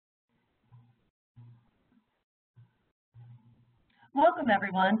Welcome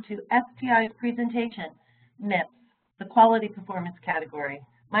everyone to STI's presentation, MIPS, the Quality Performance category.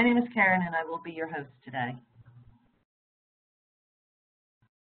 My name is Karen and I will be your host today.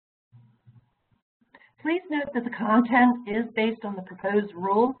 Please note that the content is based on the proposed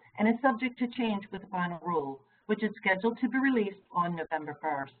rule and is subject to change with the final rule, which is scheduled to be released on November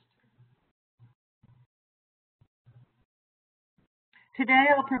 1st. Today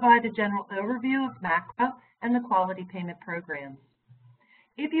I'll provide a general overview of MACRA and the quality payment programs.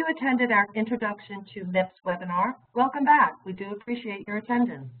 If you attended our Introduction to MIPS webinar, welcome back. We do appreciate your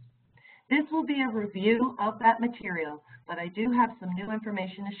attendance. This will be a review of that material, but I do have some new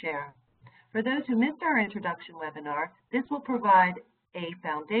information to share. For those who missed our introduction webinar, this will provide a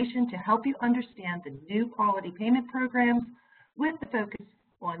foundation to help you understand the new quality payment programs with the focus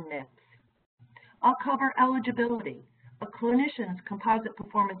on MIPS. I'll cover eligibility, a clinician's composite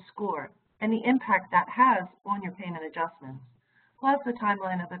performance score, and the impact that has on your payment adjustments, plus a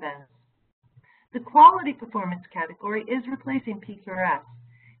timeline of events. The quality performance category is replacing PQRS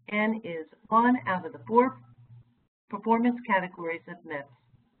and is one out of the 4 performance categories of MIPS.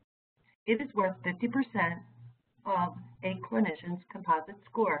 It is worth 50% of a clinician's composite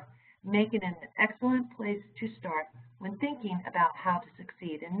score, making it an excellent place to start when thinking about how to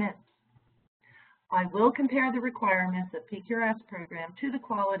succeed in MIPS. I will compare the requirements of PQRS program to the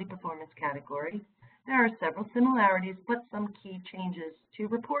quality performance category. There are several similarities, but some key changes to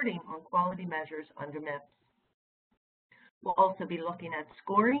reporting on quality measures under MIPS. We'll also be looking at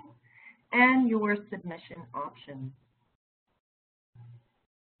scoring and your submission options.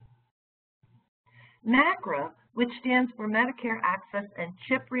 MACRA, which stands for Medicare Access and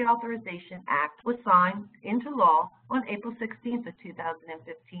CHIP Reauthorization Act, was signed into law on April 16th of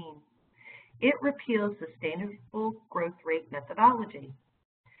 2015. It repeals sustainable growth rate methodology.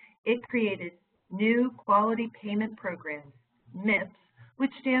 It created new quality payment programs, MIPS,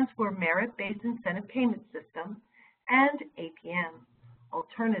 which stands for Merit-Based Incentive Payment System, and APM,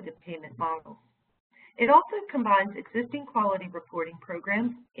 Alternative Payment Models. It also combines existing quality reporting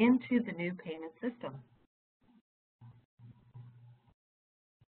programs into the new payment system.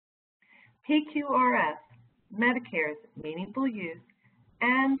 PQRS, Medicare's Meaningful Use,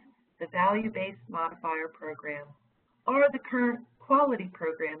 and the Value-Based Modifier Program are the current quality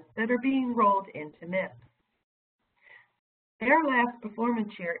programs that are being rolled into MIPS. Their last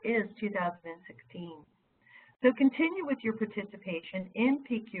performance year is 2016. So continue with your participation in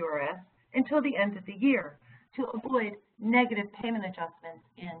PQRS until the end of the year to avoid negative payment adjustments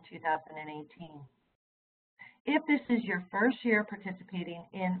in 2018. If this is your first year participating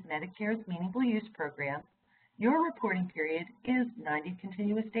in Medicare's Meaningful Use Program, your reporting period is 90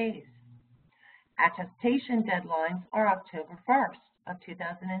 continuous days. Attestation deadlines are October 1st of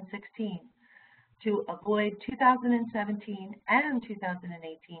 2016 to avoid 2017 and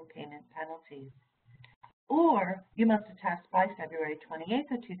 2018 payment penalties. Or you must attest by February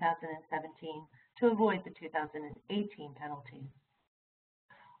 28th of 2017 to avoid the 2018 penalties.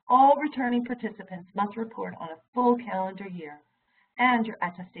 All returning participants must report on a full calendar year, and your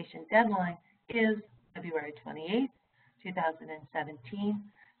attestation deadline is February 28th, 2017,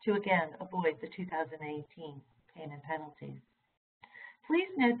 to again avoid the 2018 payment penalties. Please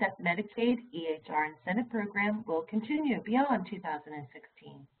note that Medicaid EHR incentive program will continue beyond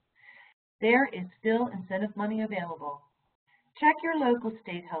 2016. There is still incentive money available. Check your local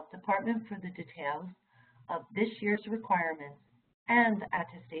state health department for the details of this year's requirements and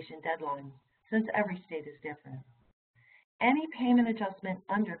attestation deadlines, since every state is different. Any payment adjustment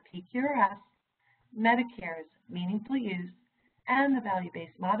under PQRS, Medicare's Meaningful Use, and the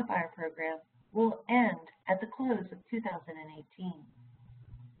Value-Based Modifier Program will end at the close of 2018.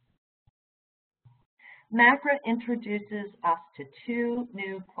 MACRA introduces us to 2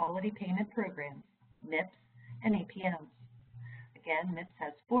 new quality payment programs, MIPS and APMs. Again, MIPS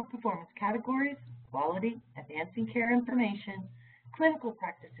has 4 performance categories: quality, advancing care information, clinical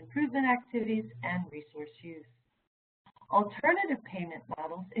practice improvement activities, and resource use. Alternative payment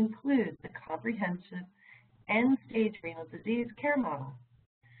models include the comprehensive end-stage renal disease care model,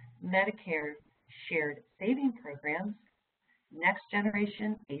 Medicare shared saving programs, next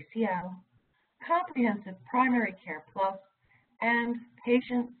generation ACO, comprehensive primary care plus, and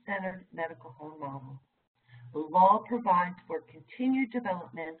patient-centered medical home model. The law provides for continued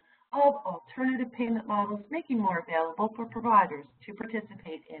development of alternative payment models, making more available for providers to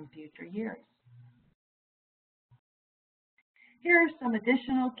participate in future years. Here are some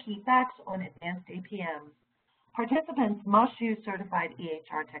additional key facts on advanced APMs. Participants must use certified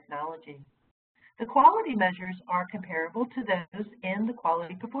EHR technology. The quality measures are comparable to those in the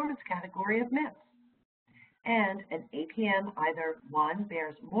quality performance category of MIPS. and an APM either, one,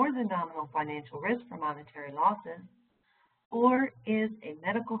 bears more than nominal financial risk for monetary losses, or is a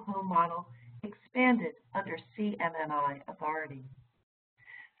medical home model expanded under CMMI authority.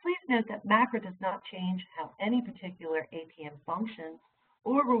 Please note that MACRA does not change how any particular APM functions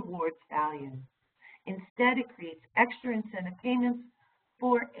or rewards value. Instead, it creates extra incentive payments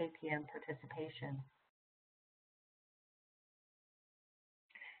for APM participation.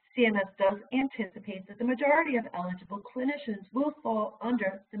 CMS does anticipate that the majority of eligible clinicians will fall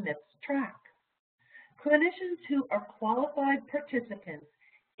under the MIPS track. Clinicians who are qualified participants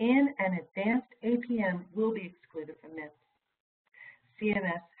in an advanced APM will be excluded from MIPS.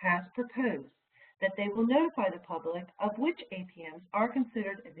 CMS has proposed that they will notify the public of which APMs are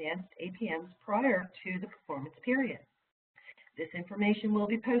considered advanced APMs prior to the performance period. This information will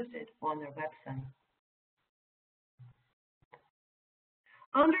be posted on their website.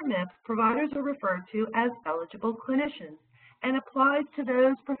 Under MIPS, providers are referred to as eligible clinicians and applies to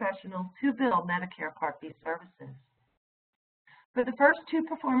those professionals who bill Medicare Part B services. For the first two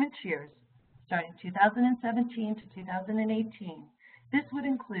performance years, starting 2017 to 2018, this would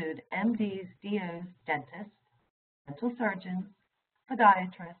include MDs, DOs, dentists, dental surgeons,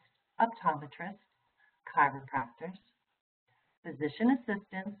 podiatrists, optometrists, chiropractors, physician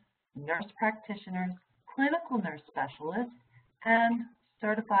assistants, nurse practitioners, clinical nurse specialists, and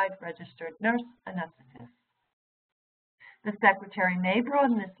certified registered nurse anesthetists. The Secretary may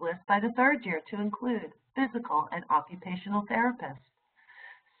broaden this list by the third year to include physical and occupational therapists,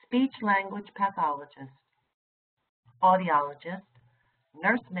 speech-language pathologists, audiologists,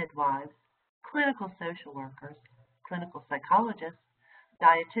 nurse midwives, clinical social workers, clinical psychologists,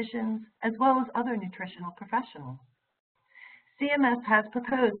 dietitians, as well as other nutritional professionals. CMS has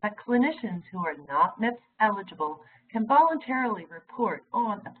proposed that clinicians who are not MIPS eligible can voluntarily report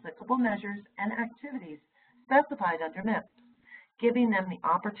on applicable measures and activities specified under MIPS, giving them the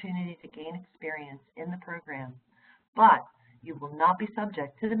opportunity to gain experience in the program, but you will not be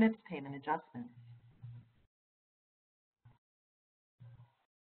subject to the MIPS payment adjustments.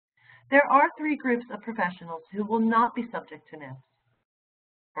 There are three groups of professionals who will not be subject to MIPS.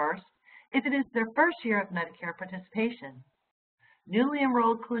 First, if it is their first year of Medicare participation, newly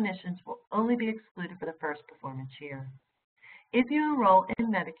enrolled clinicians will only be excluded for the first performance year. If you enroll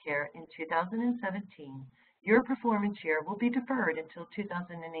in Medicare in 2017, your performance year will be deferred until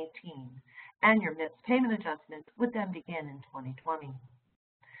 2018, and your MIPS payment adjustments would then begin in 2020.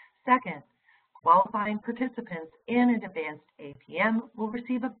 Second, qualifying participants in an advanced APM will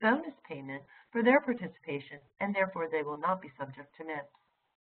receive a bonus payment for their participation, and therefore they will not be subject to MIPS.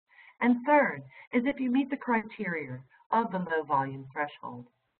 And third is if you meet the criteria of the low volume threshold,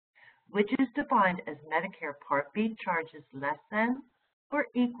 which is defined as Medicare Part B charges less than or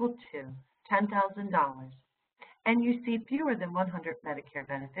equal to $10,000, and you see fewer than 100 Medicare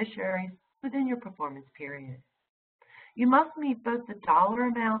beneficiaries within your performance period. You must meet both the dollar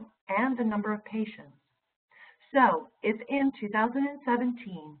amount and the number of patients. So, if in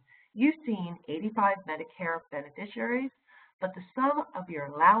 2017 you've seen 85 Medicare beneficiaries, but the sum of your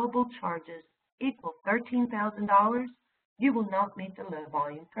allowable charges equal $13,000, you will not meet the low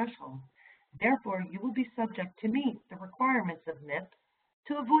volume threshold. Therefore, you will be subject to meet the requirements of MIPS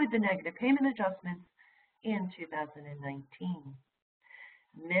to avoid the negative payment adjustments in 2019.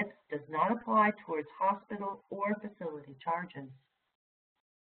 MIPS does not apply towards hospital or facility charges.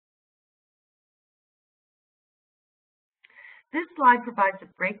 This slide provides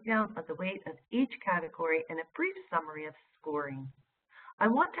a breakdown of the weight of each category and a brief summary of scoring. I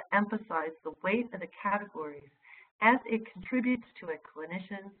want to emphasize the weight of the categories as it contributes to a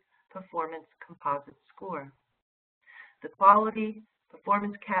clinician's performance composite score. The quality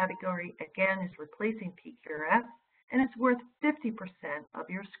performance category, again, is replacing PQRS, and it's worth 50% of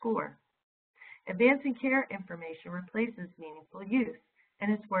your score. Advancing care information replaces meaningful use,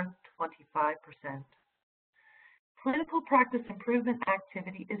 and it's worth 25%. Clinical practice improvement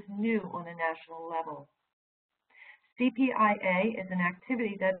activity is new on a national level. CPIA is an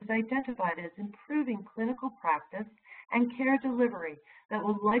activity that is identified as improving clinical practice and care delivery that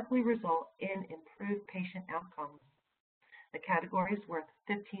will likely result in improved patient outcomes. The category is worth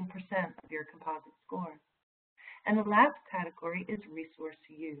 15% of your composite score. And the last category is resource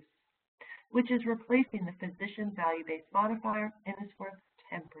use, which is replacing the physician value-based modifier and is worth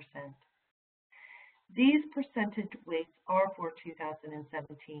 10%. These percentage weights are for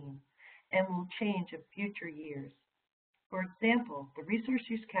 2017 and will change in future years. For example, the resource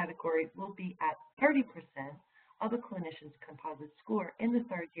use category will be at 30% of a clinician's composite score in the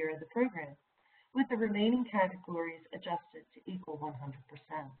third year of the program, with the remaining categories adjusted to equal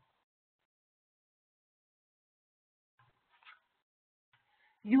 100%.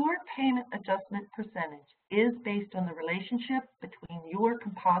 Your payment adjustment percentage is based on the relationship between your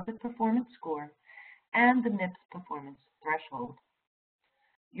composite performance score and the MIPS performance threshold.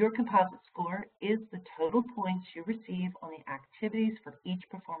 Your composite score is the total points you receive on the activities for each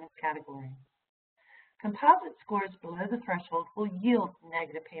performance category. Composite scores below the threshold will yield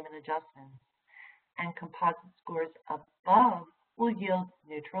negative payment adjustments, and composite scores above will yield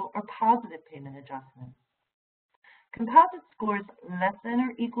neutral or positive payment adjustments. Composite scores less than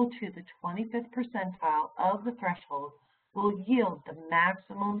or equal to the 25th percentile of the threshold will yield the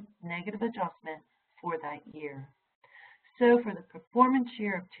maximum negative adjustment for that year. So for the performance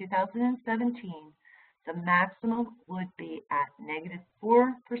year of 2017, the maximum would be at negative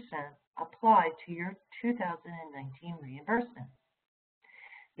 4% applied to your 2019 reimbursement.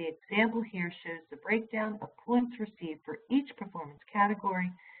 The example here shows the breakdown of points received for each performance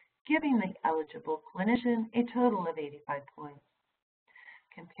category, giving the eligible clinician a total of 85 points.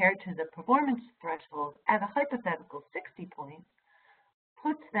 Compared to the performance threshold at a hypothetical 60 points,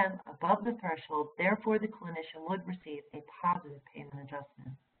 puts them above the threshold, therefore the clinician would receive a positive payment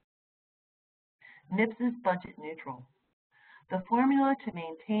adjustment. MIPS is budget neutral. The formula to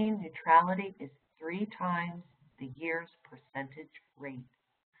maintain neutrality is 3 times the year's percentage rate.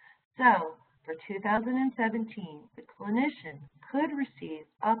 So, for 2017, the clinician could receive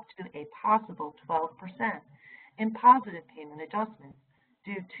up to a possible 12% in positive payment adjustments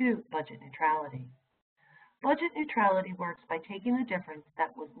due to budget neutrality. Budget neutrality works by taking the difference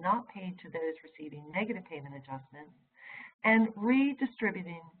that was not paid to those receiving negative payment adjustments and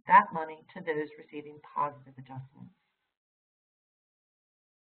redistributing that money to those receiving positive adjustments.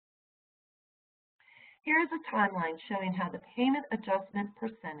 Here is a timeline showing how the payment adjustment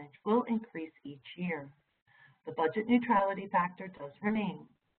percentage will increase each year. The budget neutrality factor does remain.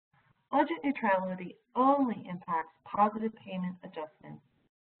 Budget neutrality only impacts positive payment adjustments,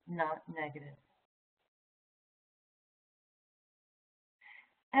 not negative.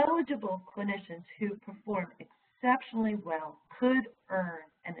 Eligible clinicians who perform exceptionally well could earn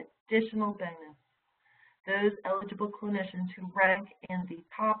an additional bonus. Those eligible clinicians who rank in the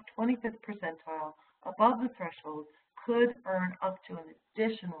top 25th percentile above the threshold could earn up to an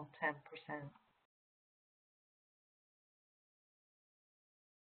additional 10%.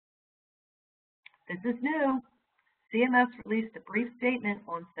 This is new. CMS released a brief statement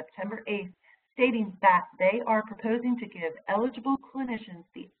on September 8th stating that they are proposing to give eligible clinicians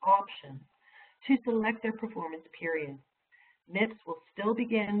the option to select their performance period. MIPS will still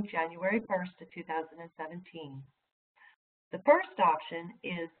begin January 1st of 2017. The first option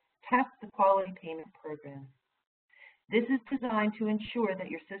is Test the Quality Payment Program. This is designed to ensure that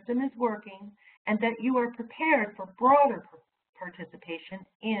your system is working and that you are prepared for broader participation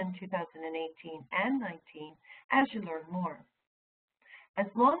in 2018 and 19 as you learn more. As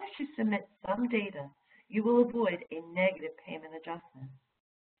long as you submit some data, you will avoid a negative payment adjustment.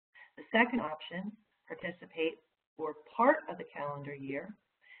 The second option, participate for part of the calendar year.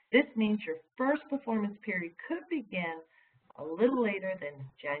 This means your first performance period could begin a little later than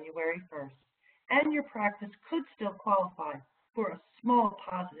January 1st, and your practice could still qualify for a small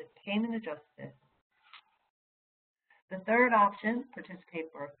positive payment adjustment. The third option,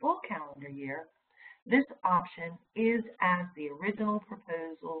 participate for a full calendar year. This option is as the original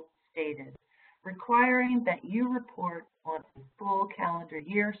proposal stated, requiring that you report on a full calendar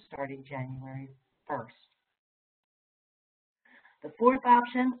year starting January 1st. The fourth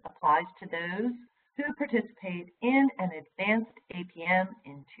option applies to those who participate in an advanced APM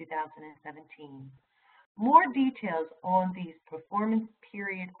in 2017. More details on these performance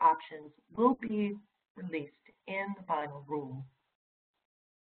period options will be released in the final rule.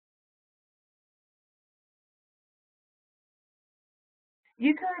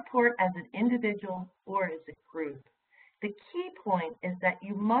 You can report as an individual or as a group. The key point is that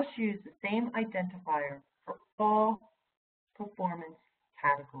you must use the same identifier for all performance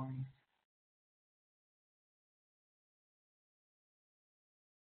categories.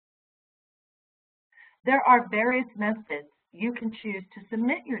 There are various methods you can choose to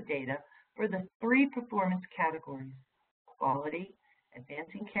submit your data for the 3 performance categories: quality,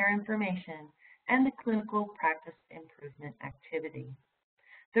 advancing care information, and the clinical practice improvement activity.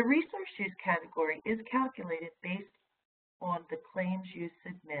 The resource use category is calculated based on the claims you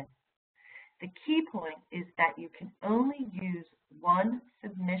submit. The key point is that you can only use one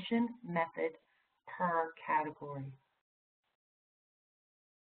submission method per category.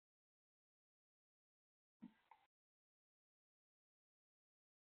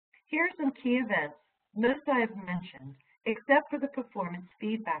 Here are some key events, most I have mentioned, except for the performance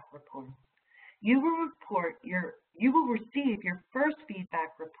feedback reports. You will receive your first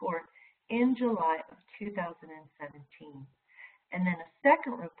feedback report in July of 2017, and then a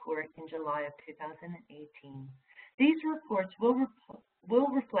second report in July of 2018. These reports will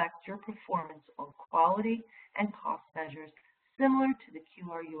reflect your performance on quality and cost measures similar to the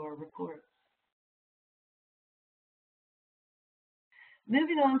QRUR reports.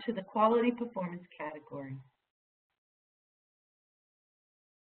 Moving on to the quality performance category.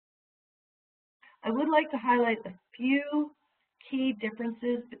 I would like to highlight a few key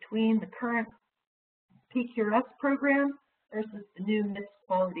differences between the current PQRS program versus the new MIPS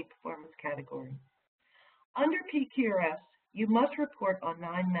quality performance category. Under PQRS, you must report on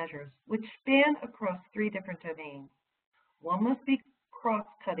 9 measures, which span across 3 different domains. One must be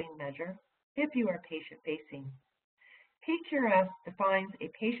cross-cutting measure if you are patient-facing. PQRS defines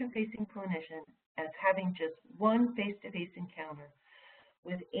a patient-facing clinician as having just one face-to-face encounter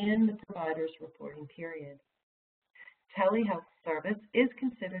within the provider's reporting period. Telehealth service is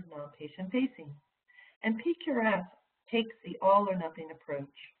considered non-patient-facing, and PQRS takes the all-or-nothing approach.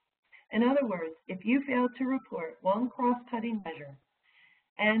 In other words, if you fail to report one cross-cutting measure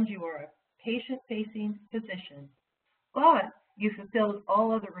and you are a patient-facing physician, but you fulfilled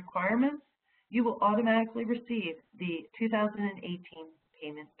all other requirements, you will automatically receive the 2018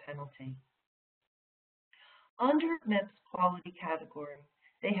 payment penalty. Under MIPS quality category,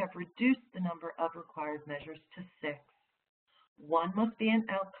 they have reduced the number of required measures to 6. One must be an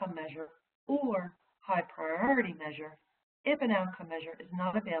outcome measure or high priority measure if an outcome measure is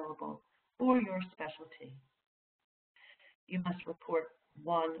not available for your specialty. You must report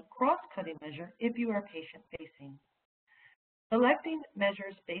one cross-cutting measure if you are patient-facing. Selecting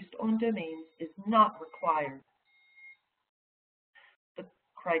measures based on domains is not required. The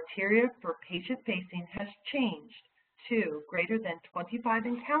criteria for patient-facing has changed to greater than 25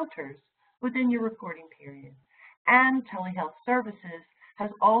 encounters within your reporting period, and telehealth services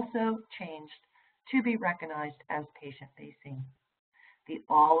has also changed to be recognized as patient-facing. The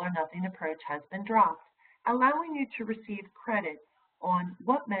all-or-nothing approach has been dropped, allowing you to receive credit on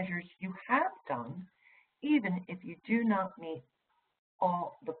what measures you have done, even if you do not meet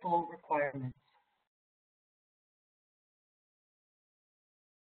all the full requirements.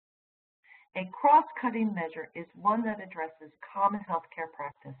 A cross-cutting measure is one that addresses common healthcare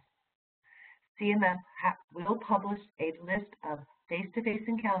practice. CMS will publish a list of face-to-face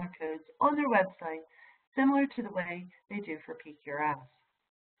encounter codes on their website, similar to the way they do for PQRS.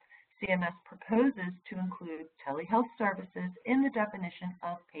 CMS proposes to include telehealth services in the definition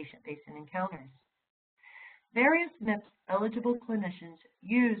of patient-facing encounters. Various MIPS eligible clinicians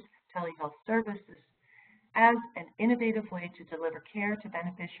use telehealth services as an innovative way to deliver care to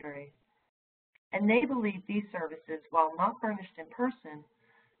beneficiaries, and they believe these services, while not furnished in person,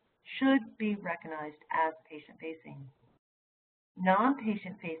 should be recognized as patient-facing.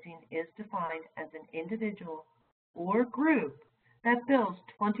 Non-patient-facing is defined as an individual or group that bills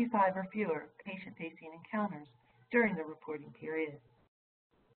 25 or fewer patient-facing encounters during the reporting period.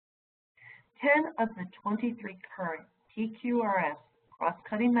 10 of the 23 current PQRS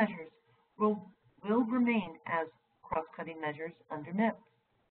cross-cutting measures will remain as cross-cutting measures under MIPS.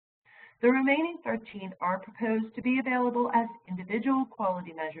 The remaining 13 are proposed to be available as individual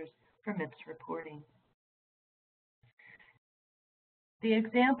quality measures for MIPS reporting. The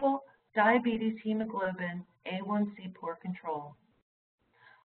example, diabetes hemoglobin A1C poor control.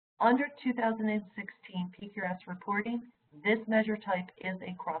 Under 2016 PQRS reporting, this measure type is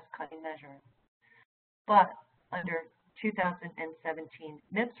a cross-cutting measure. But under 2017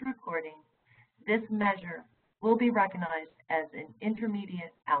 MIPS reporting, this measure will be recognized as an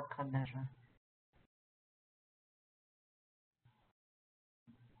intermediate outcome measure.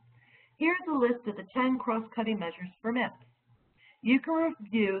 Here's a list of the 10 cross-cutting measures for MIPS. You can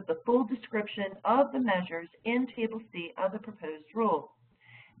review the full description of the measures in Table C of the proposed rule.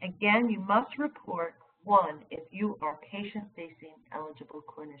 Again, you must report one if you are patient-facing eligible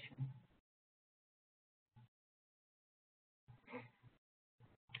clinician.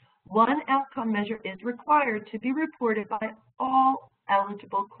 One outcome measure is required to be reported by all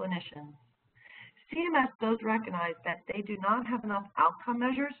eligible clinicians. CMS does recognize that they do not have enough outcome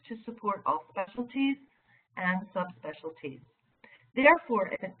measures to support all specialties and subspecialties. Therefore,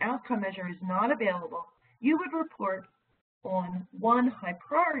 if an outcome measure is not available, you would report on one high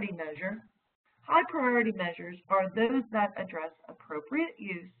priority measure. High priority measures are those that address appropriate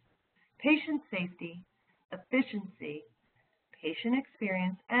use, patient safety, efficiency, patient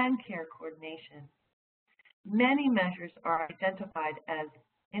experience, and care coordination. Many measures are identified as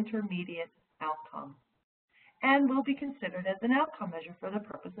intermediate outcome and will be considered as an outcome measure for the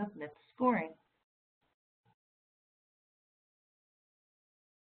purpose of MIPS scoring.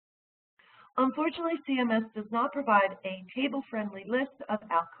 Unfortunately, CMS does not provide a table-friendly list of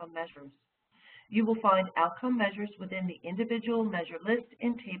outcome measures. You will find outcome measures within the individual measure list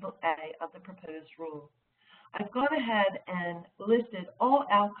in Table A of the proposed rule. I've gone ahead and listed all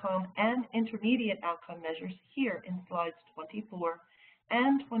outcome and intermediate outcome measures here in slides 24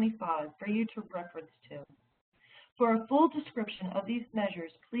 and 25 for you to reference to. For a full description of these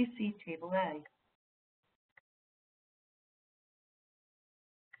measures, please see Table A.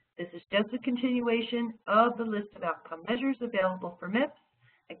 This is just a continuation of the list of outcome measures available for MIPS.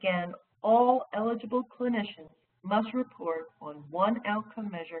 Again, all eligible clinicians must report on one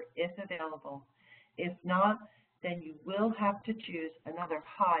outcome measure if available. If not, then you will have to choose another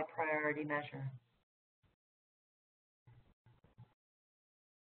high priority measure.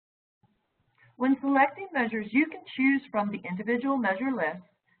 When selecting measures, you can choose from the individual measure list,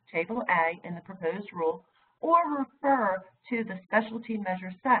 Table A in the proposed rule, or refer to the specialty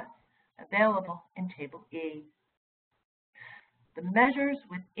measure sets available in Table E. The measures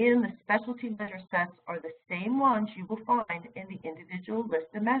within the specialty measure sets are the same ones you will find in the individual list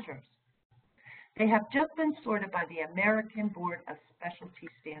of measures. They have just been sorted by the American Board of Specialty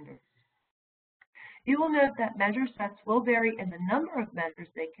Standards. You will note that measure sets will vary in the number of measures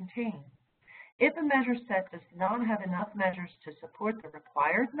they contain. If a measure set does not have enough measures to support the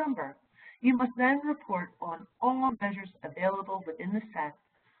required number, you must then report on all measures available within the set,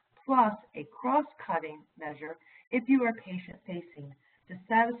 plus a cross-cutting measure if you are patient-facing to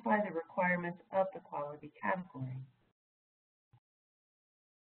satisfy the requirements of the quality category.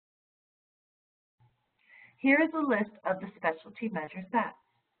 Here is a list of the specialty measure sets.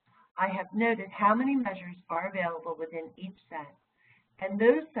 I have noted how many measures are available within each set, and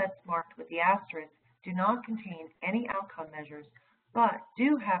those sets marked with the asterisk do not contain any outcome measures, but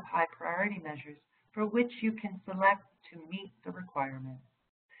do have high priority measures for which you can select to meet the requirements.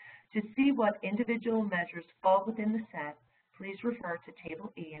 To see what individual measures fall within the set, please refer to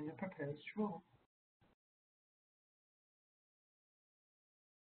Table E in the proposed rule.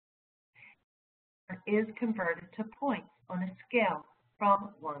 Is converted to points on a scale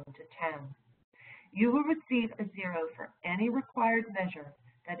from 1 to 10. You will receive a 0 for any required measure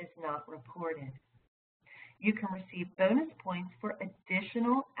that is not reported. You can receive bonus points for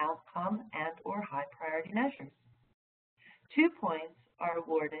additional outcome and/or high priority measures. 2 points are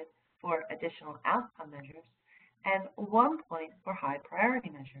awarded for additional outcome measures and 1 point for high priority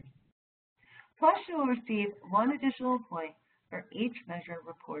measures. Plus, you will receive 1 additional point for each measure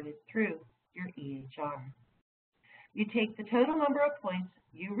reported through your EHR. You take the total number of points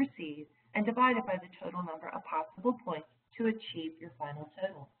you receive and divide it by the total number of possible points to achieve your final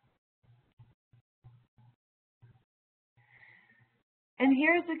total. And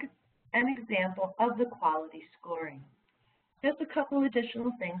here's an example of the quality scoring. Just a couple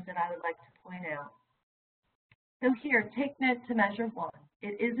additional things that I would like to point out. So here, take note to measure 1.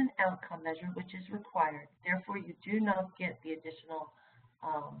 It is an outcome measure which is required. Therefore, you do not get the additional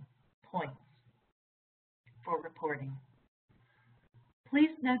points for reporting.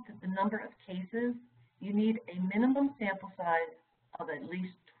 Please note that the number of cases, you need a minimum sample size of at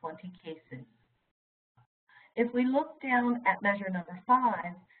least 20 cases. If we look down at measure number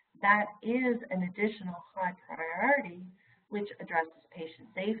 5, that is an additional high priority which addresses patient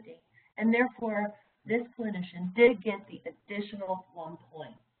safety, and therefore this clinician did get the additional 1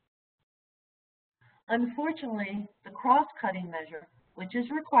 point. Unfortunately, the cross-cutting measure, which is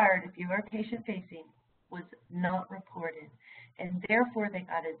required if you are patient-facing, was not reported, and therefore they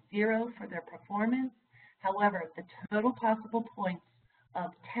got a 0 for their performance. However, the total possible points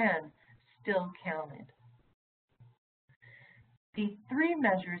of 10 still counted. The 3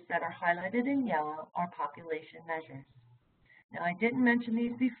 measures that are highlighted in yellow are population measures. Now, I didn't mention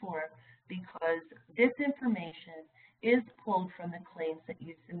these before because this information is pulled from the claims that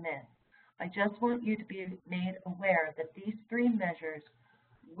you submit. I just want you to be made aware that these 3 measures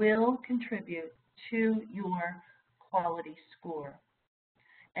will contribute to your quality score.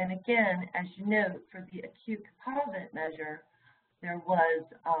 And again, as you note, for the acute composite measure, there was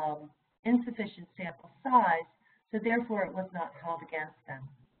insufficient sample size, so therefore it was not held against them.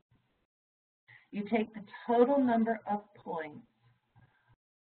 You take the total number of points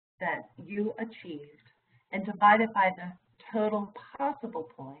that you achieved and divide it by the total possible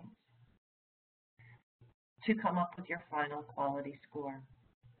points to come up with your final quality score.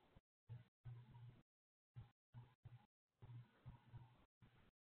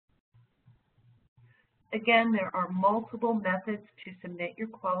 Again, there are multiple methods to submit your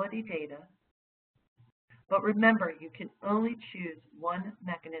quality data, but remember, you can only choose one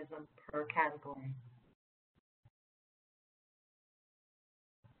mechanism per category.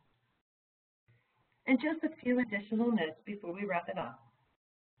 and just a few additional notes before we wrap it up.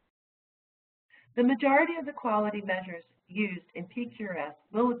 The majority of the quality measures used in PQRS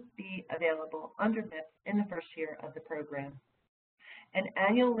will be available under MIPS in the first year of the program. An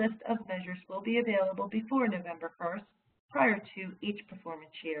annual list of measures will be available before November 1st, prior to each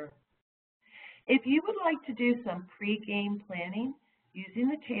performance year. If you would like to do some pre-game planning using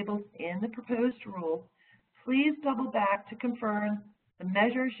the tables in the proposed rule, please double back to confirm the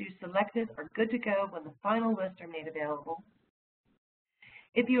measures you selected are good to go when the final lists are made available.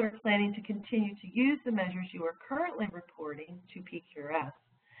 If you are planning to continue to use the measures you are currently reporting to PQRS,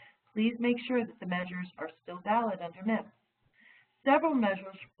 please make sure that the measures are still valid under MIPS. Several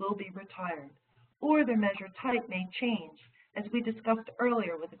measures will be retired, or their measure type may change, as we discussed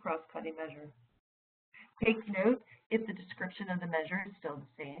earlier with the cross-cutting measure. Take note if the description of the measure is still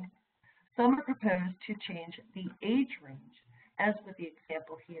the same. Some are proposed to change the age range, as with the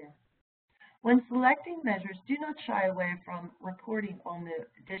example here. When selecting measures, do not shy away from reporting on the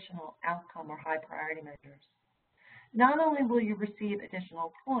additional outcome or high priority measures. Not only will you receive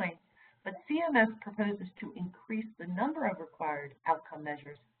additional points, but CMS proposes to increase the number of required outcome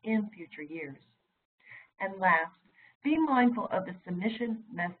measures in future years. And last, be mindful of the submission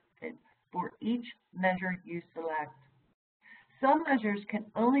method for each measure you select. Some measures can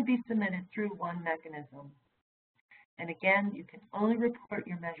only be submitted through one mechanism. And again, you can only report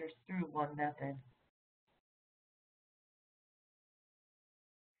your measures through one method.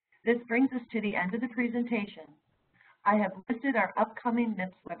 This brings us to the end of the presentation. I have listed our upcoming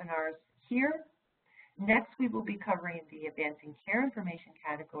MIPS webinars here. Next, we will be covering the Advancing Care Information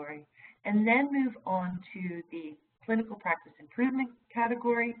category, and then move on to the Clinical Practice Improvement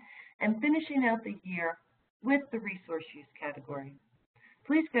category, and finishing out the year with the Resource Use category.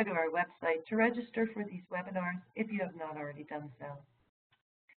 Please go to our website to register for these webinars if you have not already done so.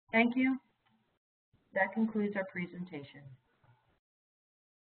 Thank you. That concludes our presentation.